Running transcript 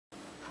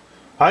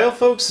Hi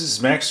folks, this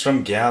is Max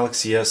from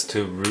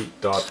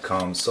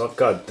GalaxyS2Root.com. So I've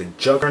got the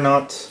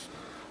Juggernaut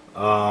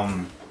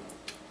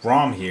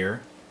ROM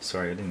here.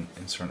 Sorry, I didn't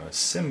insert a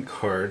SIM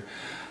card.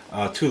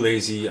 Too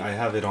lazy. I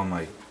have it on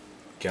my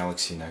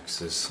Galaxy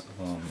Nexus.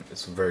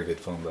 It's a very good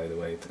phone, by the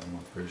way, the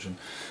unlocked version.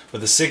 But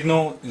the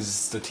signal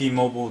is the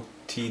T-Mobile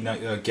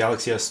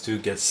Galaxy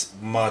S2 gets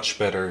much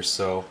better.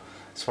 So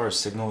as far as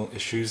signal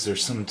issues,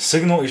 there's some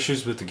signal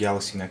issues with the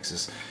Galaxy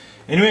Nexus.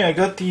 Anyway, I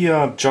got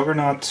the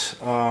Juggernaut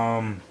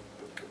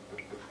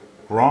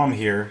ROM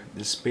here.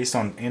 This is based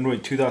on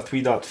Android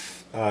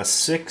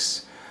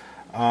 2.3.6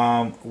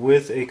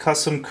 with a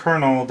custom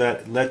kernel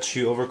that lets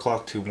you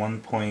overclock to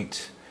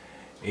 1.8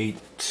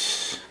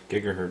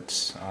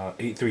 gigahertz,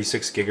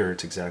 836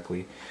 gigahertz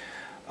exactly.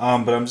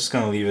 But I'm just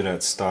going to leave it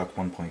at stock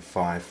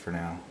 1.5 for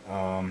now.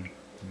 Let me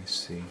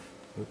see.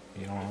 Oop,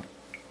 you know what?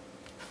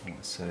 I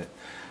want to set it.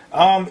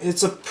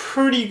 It's a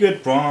pretty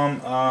good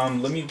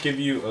ROM. Let me give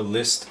you a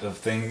list of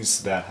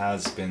things that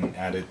has been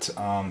added.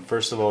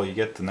 First of all, you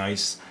get the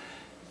nice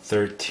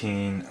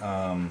 13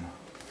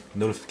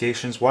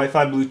 notifications,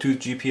 Wi-Fi, Bluetooth,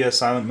 GPS,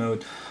 silent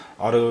mode,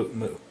 auto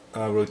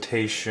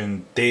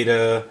rotation,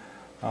 data.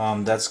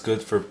 That's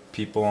good for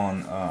people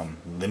on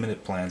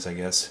limited plans, I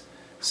guess.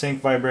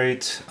 Sync,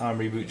 vibrate,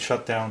 reboot,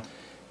 shutdown.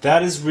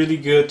 That is really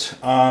good.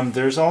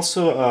 There's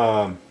also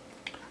a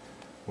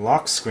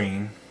lock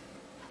screen.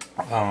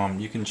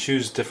 You can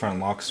choose different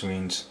lock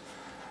screens.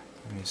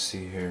 Let me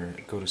see here.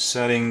 Go to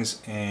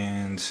settings,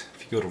 and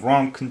if you go to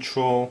ROM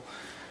control,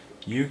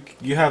 you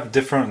have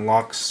different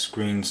lock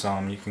screens.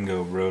 You can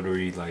go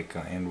rotary like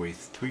Android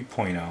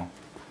 3.0,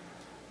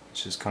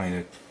 which is kind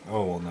of,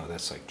 oh well, no,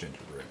 that's like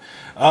gingerbread.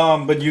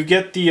 But you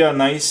get the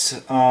nice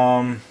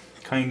kind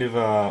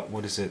of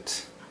what is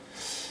it?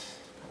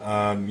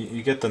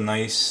 You get the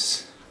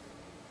nice.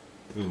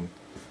 Ooh,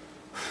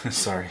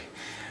 sorry.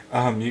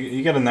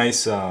 You get a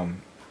nice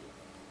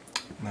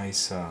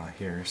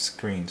here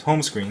screens,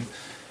 home screen.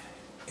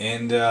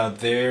 And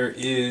there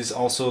is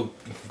also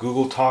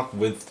Google Talk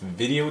with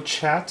video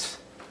chat,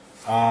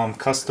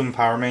 custom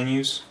power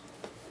menus.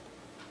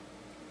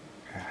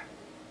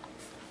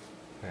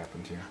 What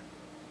happened here?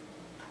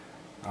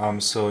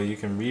 So you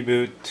can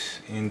reboot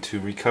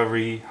into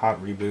recovery,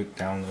 hot reboot,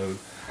 download.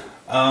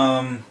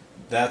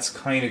 That's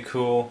kind of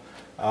cool.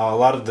 A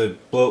lot of the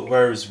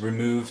bloatware is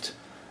removed.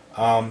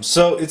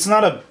 So it's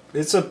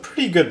a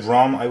pretty good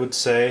ROM, I would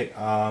say.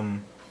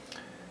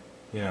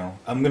 You know,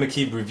 I'm gonna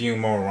keep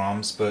reviewing more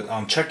ROMs, but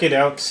check it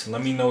out.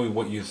 Let me know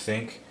what you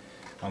think.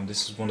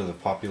 This is one of the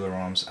popular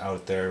ROMs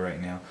out there right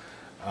now.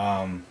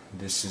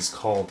 This is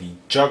called the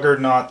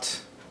Juggernaut.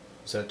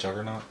 Is that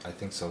Juggernaut? I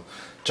think so.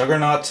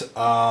 Juggernaut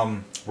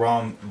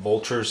ROM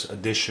Vultures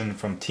Edition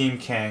from Team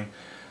Kang.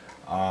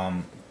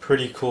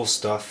 Pretty cool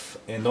stuff.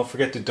 And don't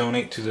forget to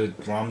donate to the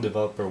ROM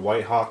developer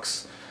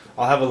Whitehawks.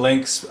 I'll have a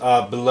links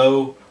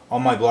below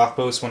on my blog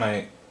post when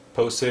I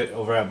post it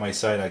over at my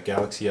site at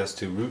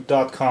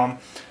GalaxyS2Root.com.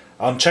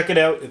 Check it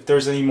out. If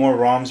there's any more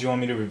ROMs you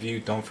want me to review,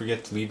 don't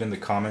forget to leave in the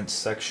comments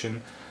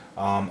section.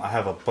 I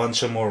have a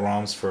bunch of more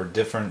ROMs for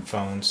different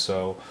phones,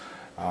 so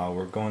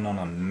we're going on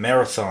a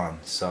marathon.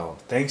 So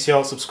thanks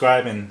y'all,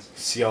 subscribe, and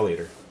see y'all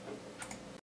later.